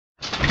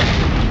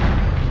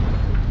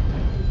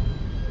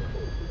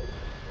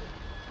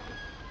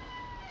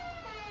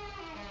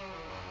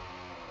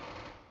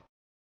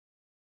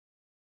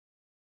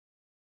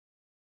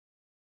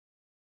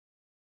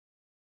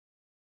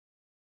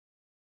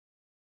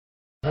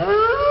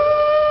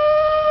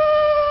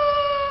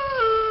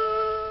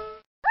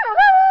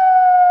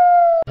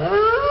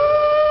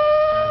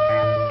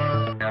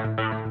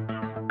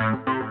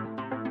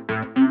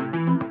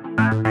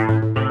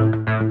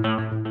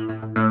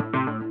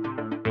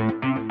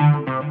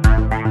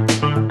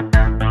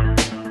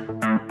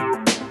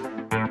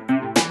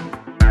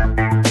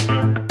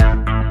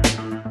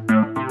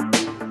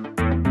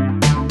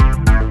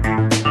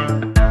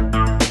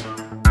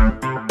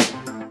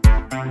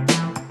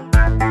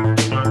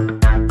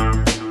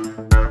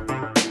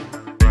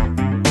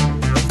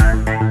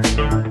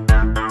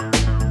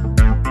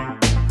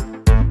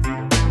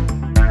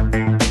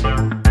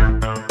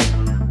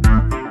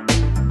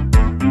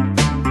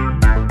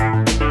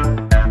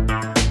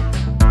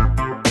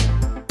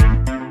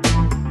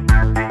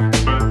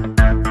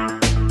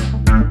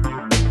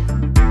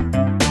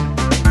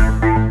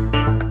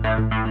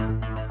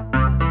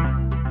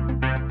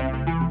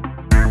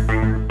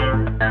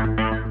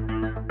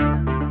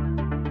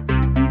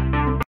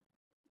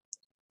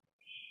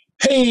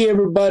Hey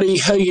everybody,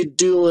 how you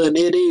doing?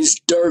 It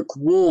is Dark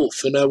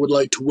Wolf, and I would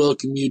like to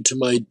welcome you to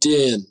my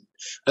den.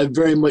 I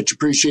very much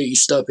appreciate you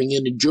stopping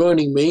in and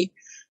joining me.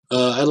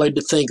 I'd like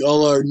to thank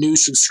all our new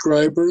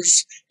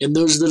subscribers and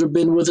those that have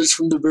been with us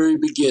from the very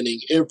beginning.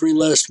 Every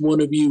last one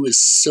of you is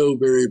so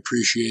very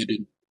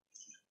appreciated.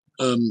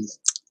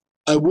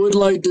 I would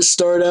like to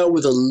start out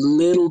with a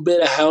little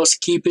bit of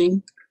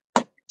housekeeping.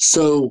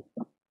 So,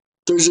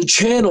 there's a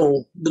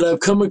channel that I've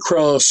come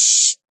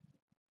across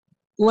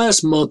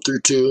last month or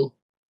two.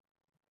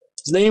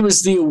 His name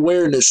is the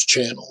Awareness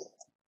Channel.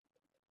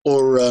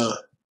 Or,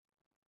 let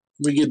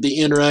me get the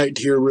interact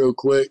here real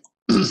quick.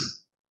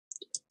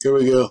 Here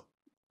we go.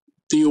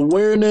 The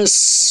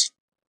Awareness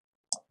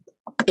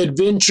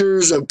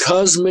Adventures of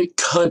Cosmic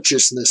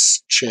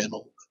Consciousness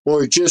Channel.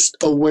 Or just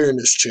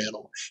Awareness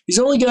Channel. He's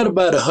only got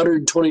about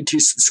 122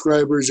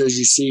 subscribers, as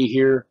you see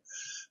here.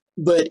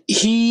 But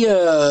he's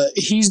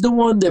the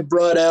one that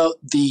brought out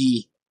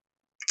the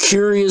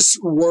Curious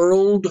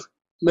World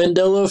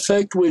Mandela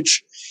effect,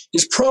 which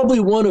is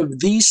probably one of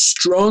the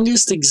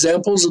strongest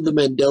examples of the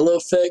Mandela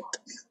effect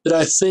that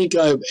I think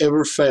I've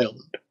ever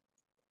found.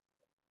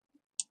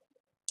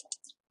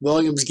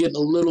 Volume's getting a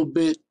little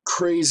bit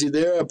crazy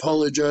there. I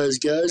apologize,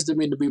 guys. Didn't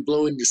mean to be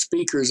blowing your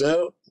speakers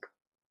out.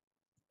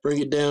 Bring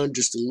it down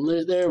just a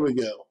little. There we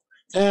go.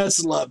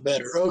 That's a lot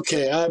better.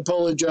 Okay, I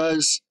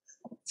apologize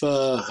if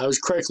I was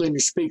crackling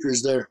your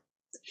speakers there.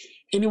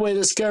 Anyway,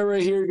 this guy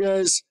right here,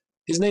 guys,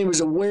 his name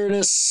is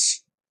Awareness.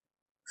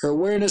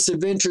 Awareness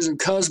Adventures of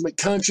Cosmic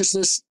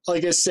Consciousness.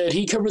 Like I said,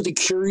 he covered the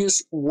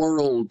Curious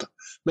World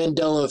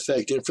Mandela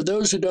effect. And for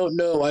those who don't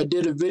know, I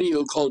did a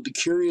video called The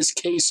Curious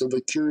Case of a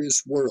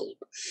Curious World.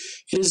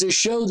 It is a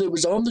show that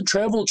was on the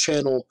Travel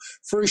Channel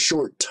for a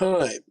short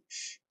time.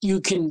 You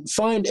can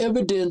find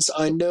evidence.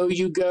 I know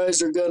you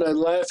guys are going to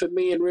laugh at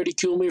me and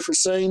ridicule me for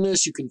saying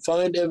this. You can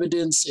find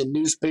evidence in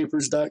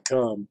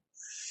newspapers.com.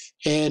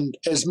 And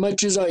as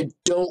much as I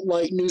don't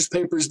like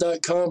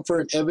newspapers.com for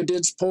an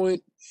evidence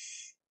point,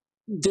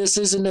 this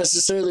isn't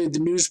necessarily the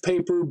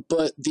newspaper,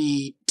 but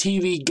the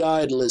TV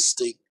guide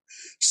listing.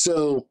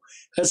 So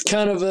that's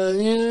kind of a,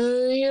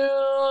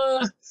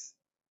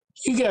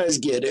 you guys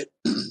get it.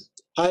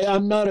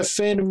 I'm not a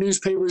fan of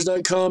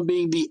newspapers.com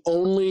being the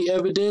only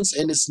evidence,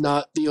 and it's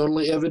not the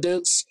only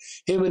evidence.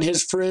 Him and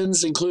his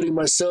friends, including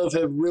myself,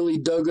 have really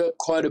dug up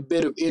quite a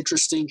bit of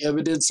interesting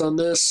evidence on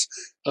this.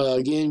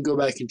 Again, go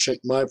back and check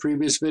my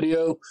previous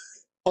video.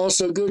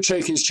 Also, go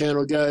check his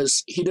channel,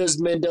 guys. He does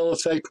Mandela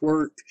effect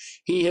work.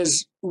 He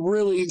has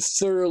really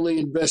thoroughly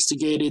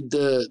investigated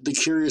the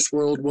Curious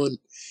World one,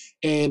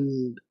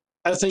 and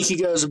I think you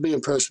guys will be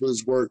impressed with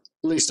his work.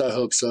 At least I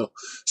hope so.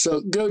 So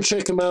go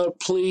check him out,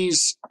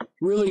 please.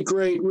 Really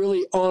great,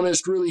 really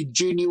honest, really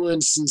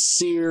genuine,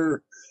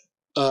 sincere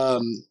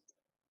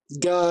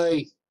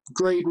guy.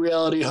 Great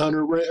reality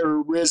hunter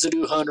or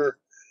residue hunter.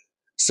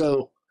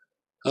 So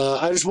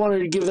I just wanted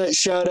to give that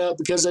shout out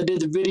because I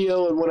did the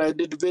video, and when I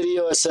did the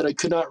video, I said I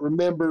could not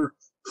remember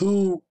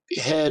who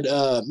had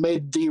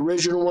made the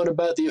original one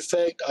about the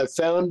effect. I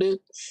found it.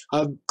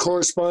 I've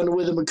corresponded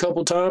with him a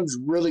couple times.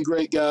 Really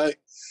great guy.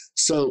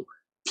 So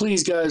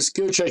please, guys,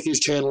 go check his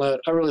channel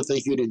out. I really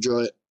think you'd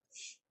enjoy it.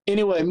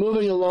 Anyway,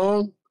 moving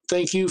along,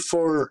 thank you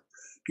for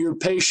your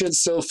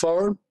patience so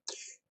far.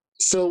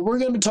 So we're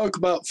going to talk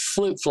about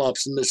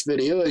flip-flops in this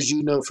video, as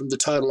you know from the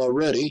title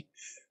already.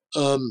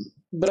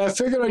 But I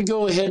figured I'd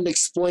go ahead and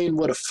explain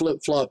what a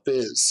flip-flop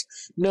is.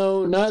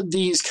 No, not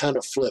these kind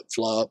of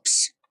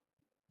flip-flops.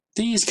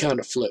 These kind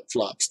of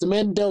flip-flops, the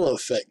Mandela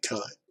effect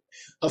kind.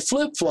 A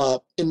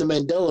flip-flop in the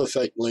Mandela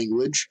effect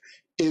language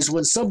is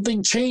when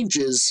something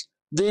changes,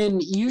 then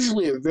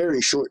usually a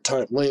very short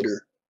time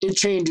later, it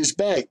changes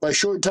back. By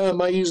short time,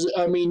 I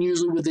mean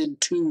usually within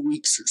 2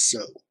 weeks or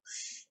so.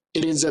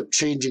 It ends up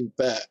changing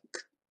back.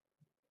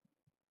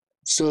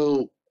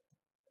 So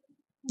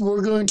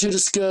we're going to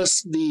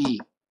discuss the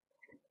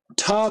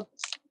top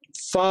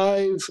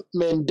 5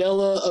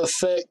 Mandela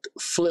effect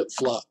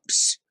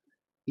flip-flops.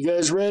 You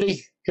guys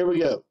ready? Here we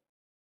go.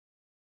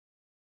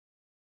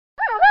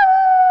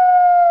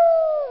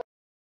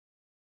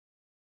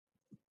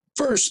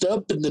 First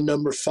up in the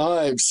number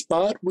 5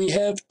 spot, we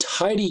have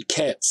Tidy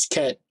Cats,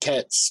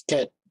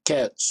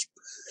 cats.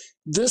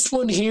 This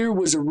one here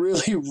was a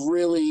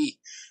really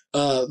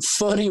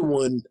funny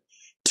one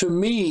to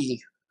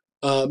me,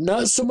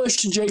 not so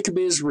much to Jacob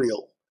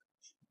Israel.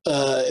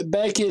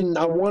 Back in,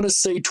 I want to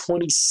say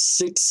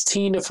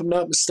 2016, if I'm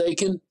not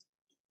mistaken,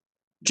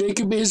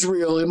 Jacob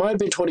Israel, it might have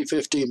been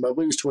 2015, but I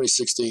believe it was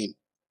 2016,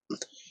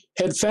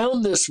 had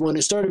found this one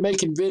and started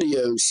making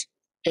videos.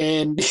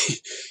 And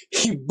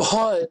he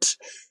bought,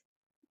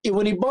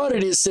 when he bought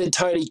it, it said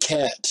Tidy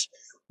Cat.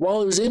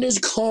 While it was in his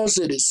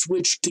closet, it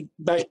switched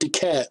back to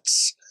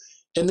cats,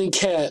 and then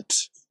cat,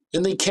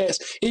 and then cats.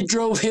 It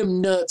drove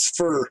him nuts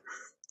for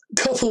a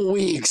couple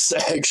weeks,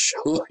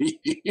 actually.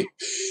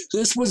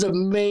 This was a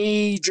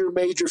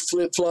major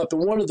flip-flop,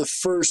 and one of the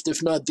first,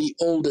 if not the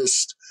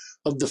oldest,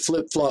 of the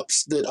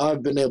flip-flops that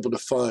I've been able to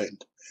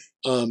find.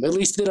 At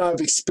least that I've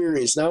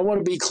experienced. Now, I want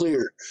to be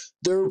clear.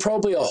 There are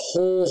probably a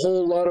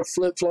whole lot of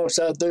flip-flops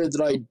out there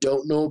that I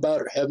don't know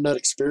about or have not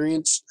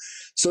experienced.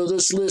 So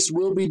this list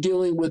will be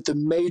dealing with the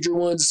major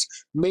ones,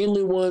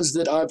 mainly ones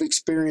that I've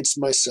experienced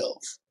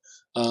myself.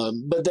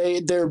 But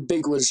they're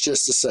big ones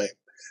just the same.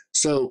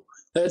 So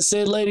that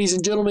said, ladies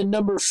and gentlemen,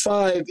 number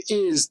 5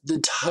 is the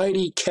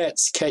Tidy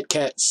Cats,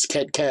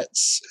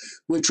 Cats,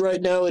 which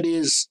right now it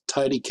is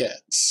Tidy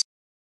Cats.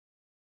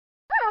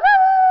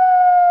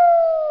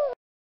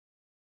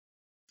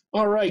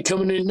 All right,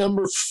 coming in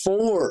number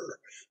 4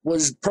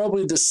 was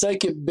probably the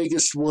second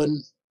biggest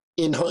one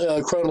in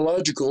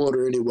chronological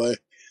order, anyway,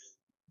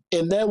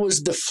 and that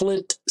was the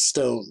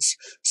Flintstones.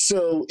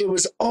 So it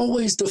was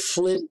always the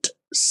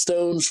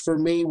Flintstones for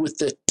me with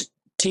the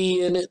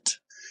T in it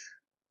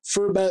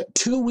for about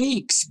 2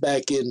 weeks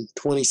back in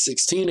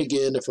 2016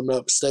 again, if I'm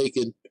not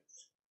mistaken.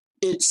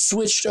 It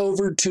switched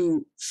over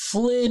to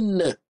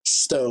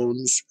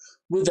Flintstones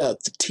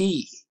without the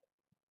T,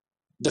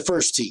 the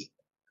first T.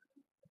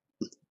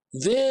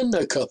 Then,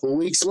 a couple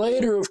weeks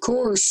later, of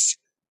course,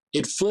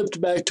 it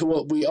flipped back to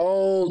what we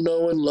all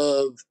know and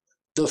love,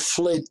 the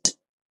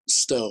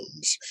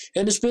Flintstones.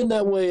 And it's been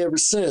that way ever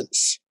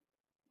since.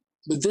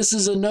 But this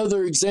is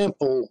another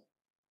example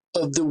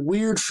of the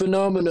weird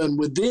phenomenon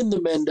within the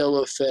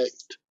Mandela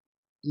effect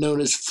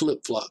known as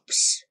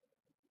flip-flops.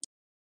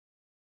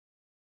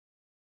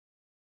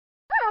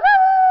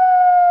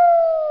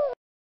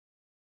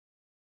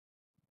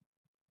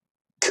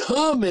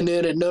 Coming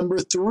in at number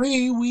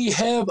 3, we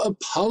have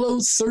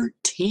Apollo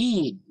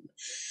 13.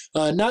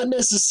 Not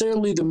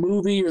necessarily the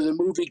movie or the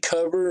movie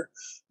cover,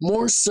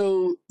 more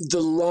so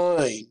the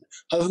line.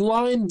 A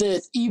line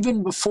that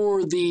even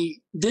before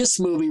this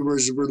movie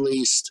was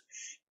released,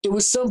 it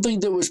was something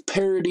that was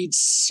parodied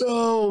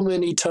so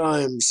many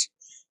times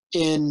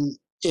in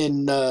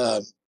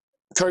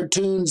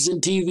cartoons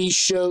and TV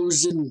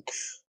shows and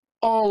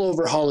all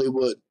over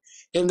Hollywood.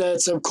 And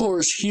that's, of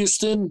course,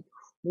 Houston,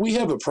 we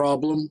have a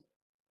problem.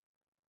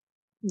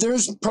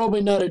 There's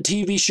probably not a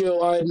TV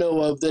show I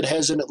know of that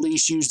hasn't at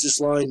least used this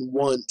line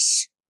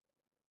once.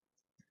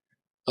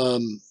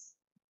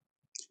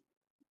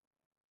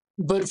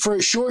 But for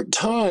a short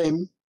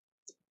time,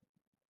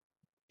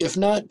 if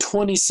not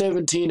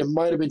 2017, it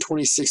might have been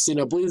 2016.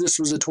 I believe this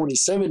was a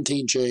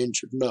 2017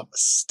 change, if I'm not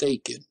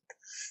mistaken.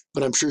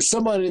 But I'm sure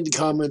somebody in the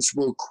comments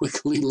will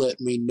quickly let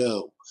me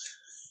know.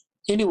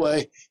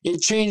 Anyway,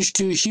 it changed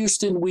to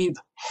Houston, we've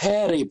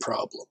had a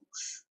problem,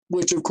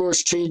 which of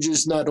course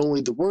changes not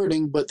only the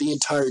wording, but the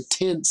entire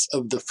tense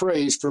of the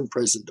phrase from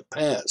present to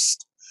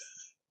past.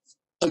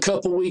 A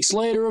couple weeks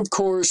later, of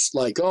course,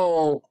 like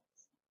all,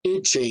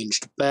 it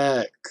changed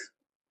back.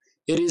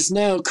 It is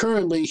now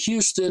currently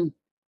Houston,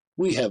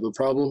 we have a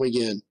problem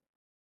again.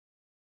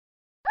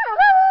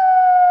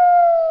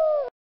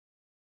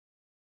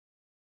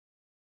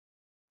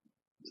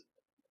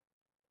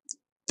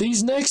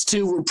 These next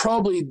two were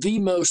probably the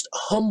most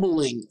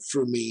humbling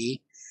for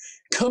me.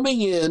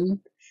 Coming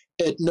in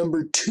at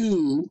number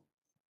 2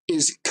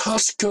 is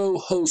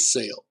Costco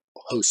Wholesale,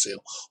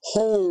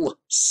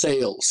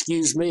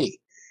 excuse me.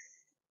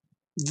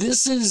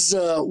 This is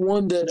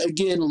one that,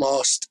 again,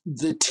 lost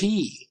the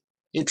T,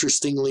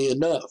 interestingly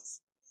enough.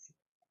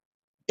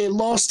 It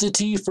lost the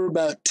T for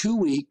about 2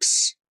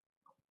 weeks,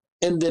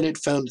 and then it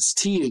found its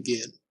T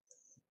again.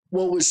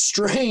 What was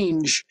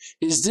strange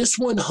is this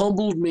one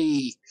humbled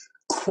me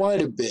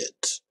quite a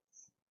bit,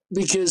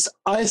 because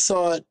I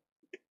thought,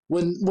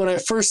 when I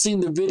first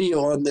seen the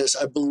video on this,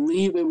 I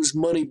believe it was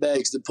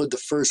Moneybags that put the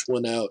first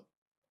one out.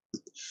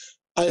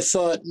 I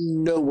thought,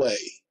 no way.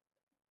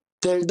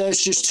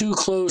 That's just too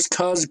close,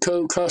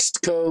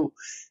 Costco.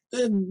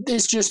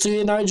 It's just,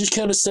 and I just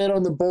kind of sat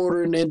on the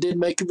border and didn't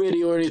make a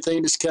video or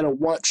anything, just kind of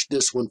watched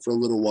this one for a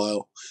little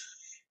while.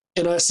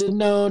 And I said,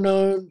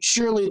 no,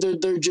 surely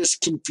they're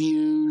just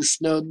confused.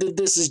 No,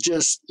 this is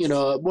just,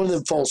 one of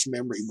the false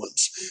memory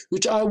ones,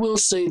 which I will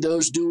say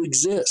those do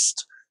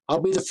exist.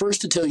 I'll be the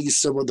first to tell you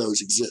some of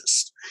those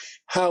exist.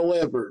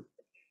 However,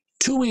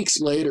 2 weeks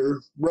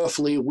later,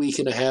 roughly a week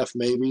and a half,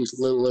 maybe, a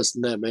little less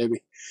than that,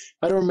 maybe.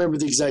 I don't remember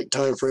the exact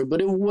time frame, but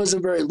it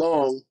wasn't very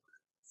long.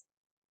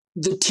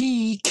 The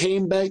T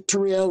came back to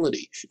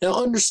reality. Now,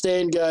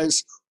 understand,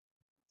 guys,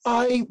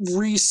 I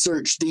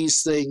research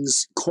these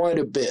things quite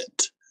a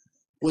bit.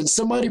 When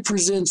somebody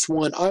presents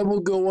one, I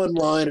will go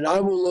online and I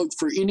will look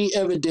for any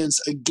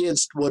evidence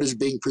against what is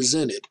being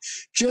presented,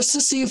 just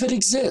to see if it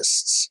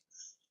exists.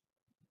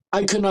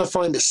 I could not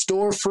find a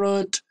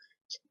storefront,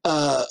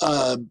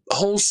 a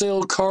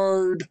wholesale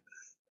card,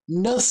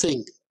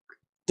 nothing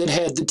that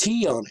had the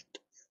T on it.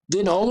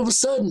 Then all of a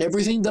sudden,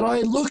 everything that I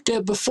had looked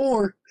at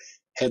before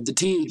had the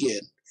T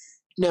again.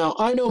 Now,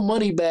 I know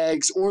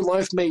Moneybags or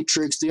Life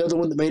Matrix, the other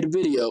one that made a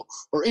video,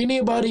 or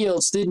anybody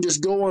else didn't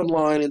just go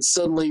online and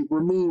suddenly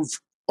remove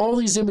all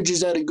these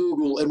images out of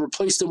Google and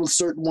replace them with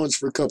certain ones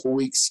for a couple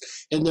weeks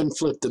and then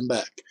flip them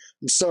back.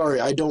 I'm sorry,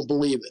 I don't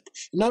believe it.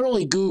 Not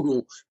only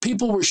Google,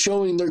 people were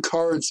showing their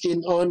cards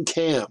on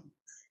cam.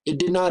 It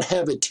did not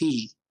have a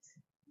T.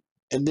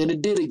 And then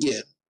it did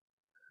again.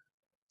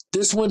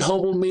 This one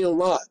humbled me a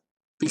lot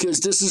because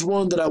this is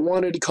one that I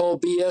wanted to call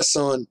BS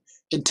on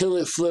until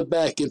it flipped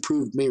back and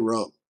proved me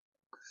wrong.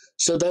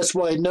 So that's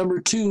why number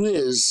 2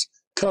 is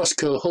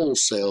Costco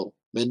Wholesale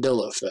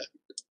Mandela Effect.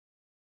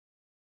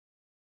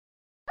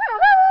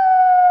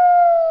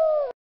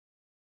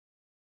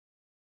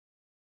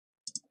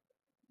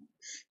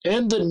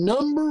 And the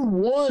number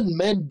 1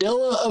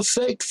 Mandela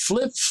Effect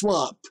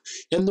flip-flop,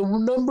 and the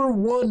number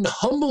 1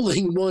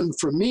 humbling one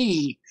for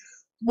me,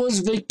 was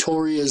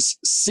Victoria's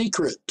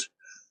Secret.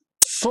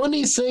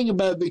 Funny thing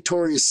about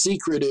Victoria's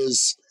Secret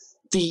is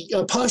the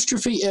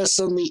apostrophe S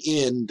on the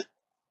end.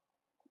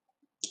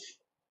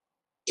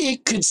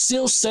 It could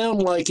still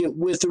sound like it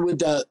with or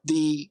without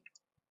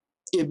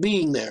it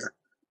being there,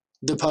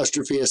 the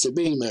apostrophe S it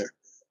being there.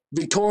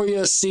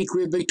 Victoria's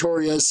Secret,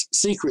 Victoria's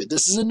Secret.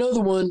 This is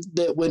another one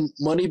that when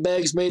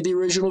Moneybags made the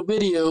original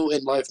video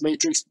and Life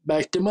Matrix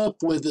backed him up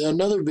with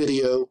another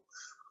video,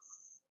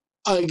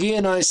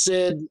 again I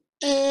said,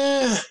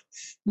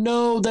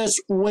 no,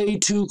 that's way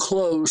too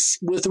close.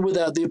 With or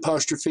without the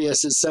apostrophe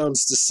S, it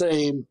sounds the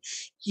same.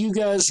 You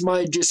guys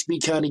might just be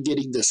kind of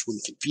getting this one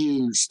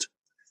confused.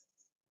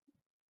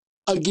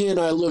 Again,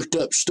 I looked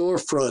up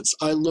storefronts.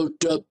 I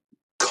looked up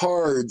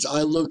cards.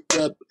 I looked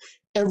up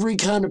every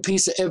kind of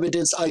piece of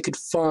evidence I could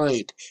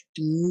find.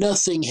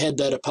 Nothing had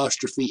that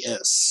apostrophe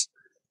S.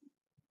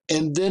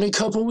 And then a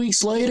couple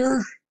weeks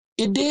later,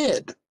 it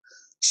did.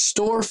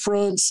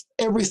 Storefronts,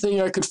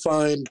 everything I could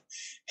find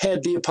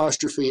had the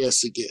apostrophe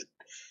S again.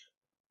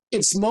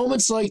 It's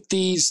moments like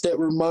these that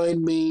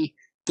remind me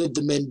that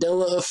the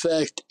Mandela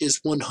effect is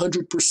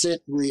 100%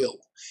 real.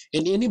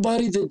 And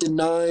anybody that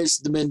denies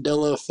the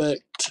Mandela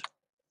effect,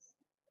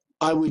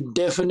 I would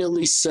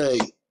definitely say,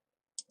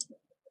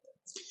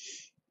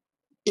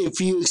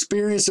 if you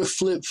experience a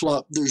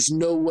flip-flop, there's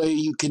no way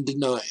you can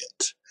deny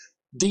it.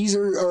 These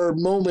are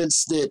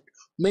moments that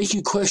make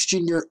you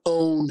question your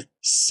own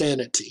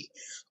sanity.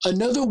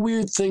 Another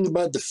weird thing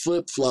about the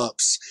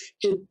flip-flops,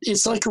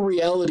 it's like a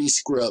reality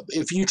scrub.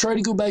 If you try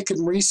to go back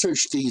and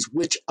research these,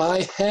 which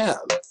I have,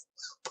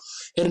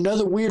 and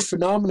another weird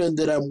phenomenon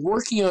that I'm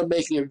working on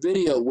making a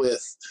video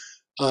with,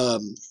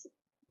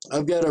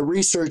 I've got a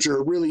researcher,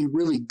 a really,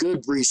 really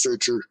good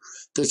researcher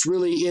that's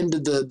really into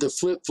the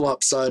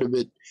flip-flop side of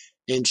it,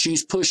 and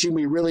she's pushing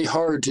me really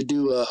hard to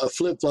do a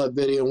flip-flop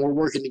video, and we're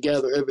working to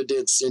gather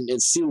evidence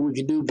and see what we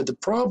can do. But the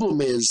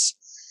problem is,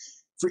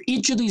 for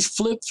each of these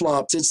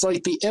flip-flops, it's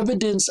like the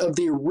evidence of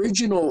the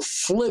original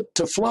flip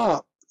to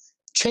flop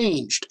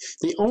changed.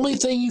 The only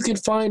thing you can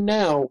find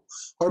now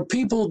are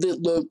people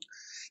that look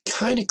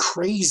kind of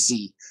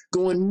crazy,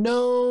 going,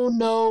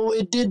 no,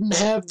 it didn't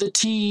have the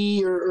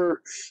T,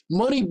 or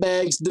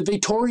Moneybags, the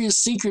Victoria's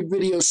Secret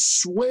video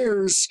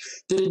swears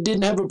that it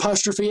didn't have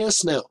apostrophe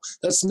S now.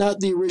 That's not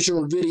the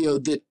original video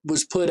that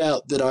was put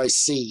out that I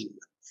seen.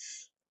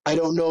 I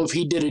don't know if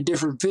he did a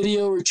different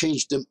video or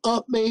changed them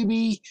up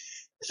maybe.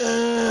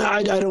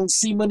 I don't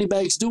see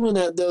Moneybags doing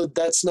that, though.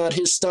 That's not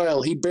his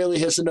style. He barely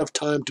has enough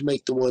time to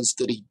make the ones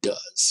that he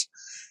does.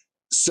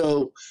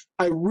 So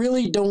I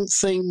really don't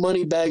think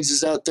Moneybags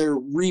is out there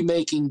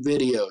remaking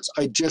videos.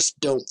 I just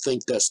don't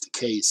think that's the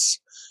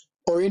case.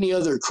 Or any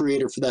other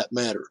creator for that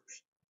matter.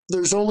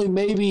 There's only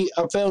maybe,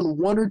 I found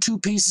 1 or 2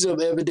 pieces of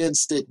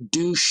evidence that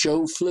do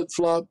show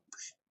flip-flop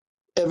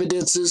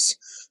evidences,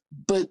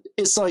 but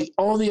it's like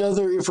all the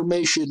other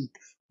information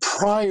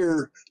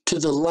prior to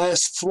the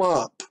last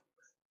flop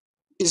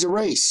is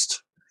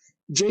erased.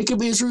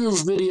 Jacob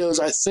Israel's videos,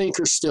 I think,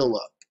 are still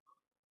up,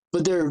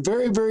 but there are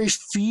very, very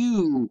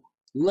few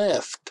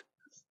left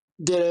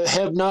that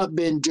have not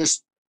been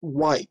just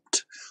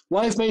wiped.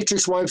 Life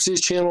Matrix wipes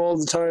his channel all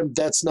the time.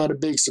 That's not a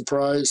big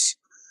surprise.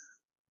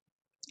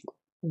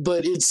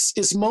 But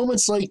it's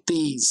moments like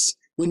these,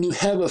 when you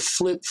have a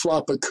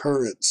flip-flop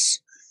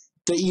occurrence,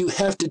 that you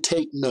have to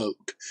take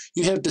note.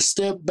 You have to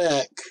step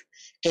back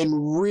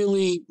and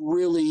really,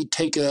 really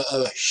take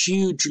a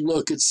huge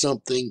look at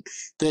something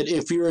that,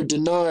 if you're a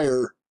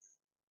denier,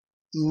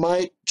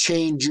 might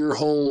change your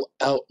whole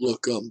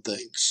outlook on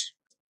things.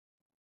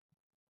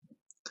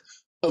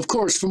 Of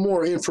course, for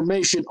more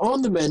information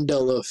on the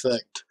Mandela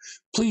effect,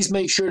 please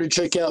make sure to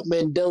check out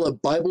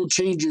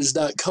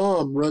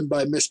MandelaBibleChanges.com, run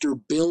by Mr.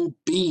 Bill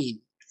Bean,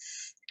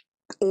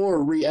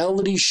 or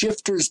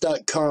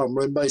RealityShifters.com,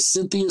 run by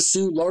Cynthia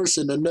Sue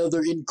Larson,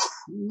 another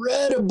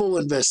incredible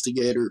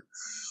investigator,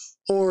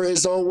 or,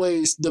 as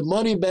always, the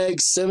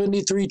Moneybags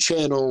 73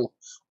 channel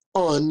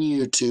on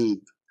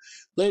YouTube.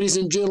 Ladies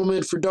and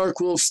gentlemen, for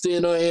Dark Wolf's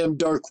Den, I am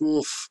Dark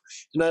Wolf,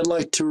 and I'd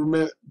like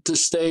to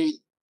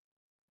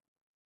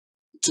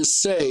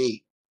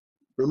say,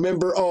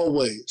 remember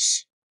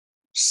always,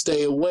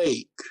 stay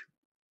awake,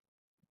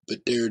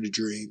 but dare to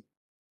dream.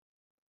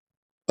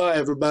 Bye,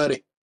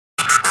 everybody.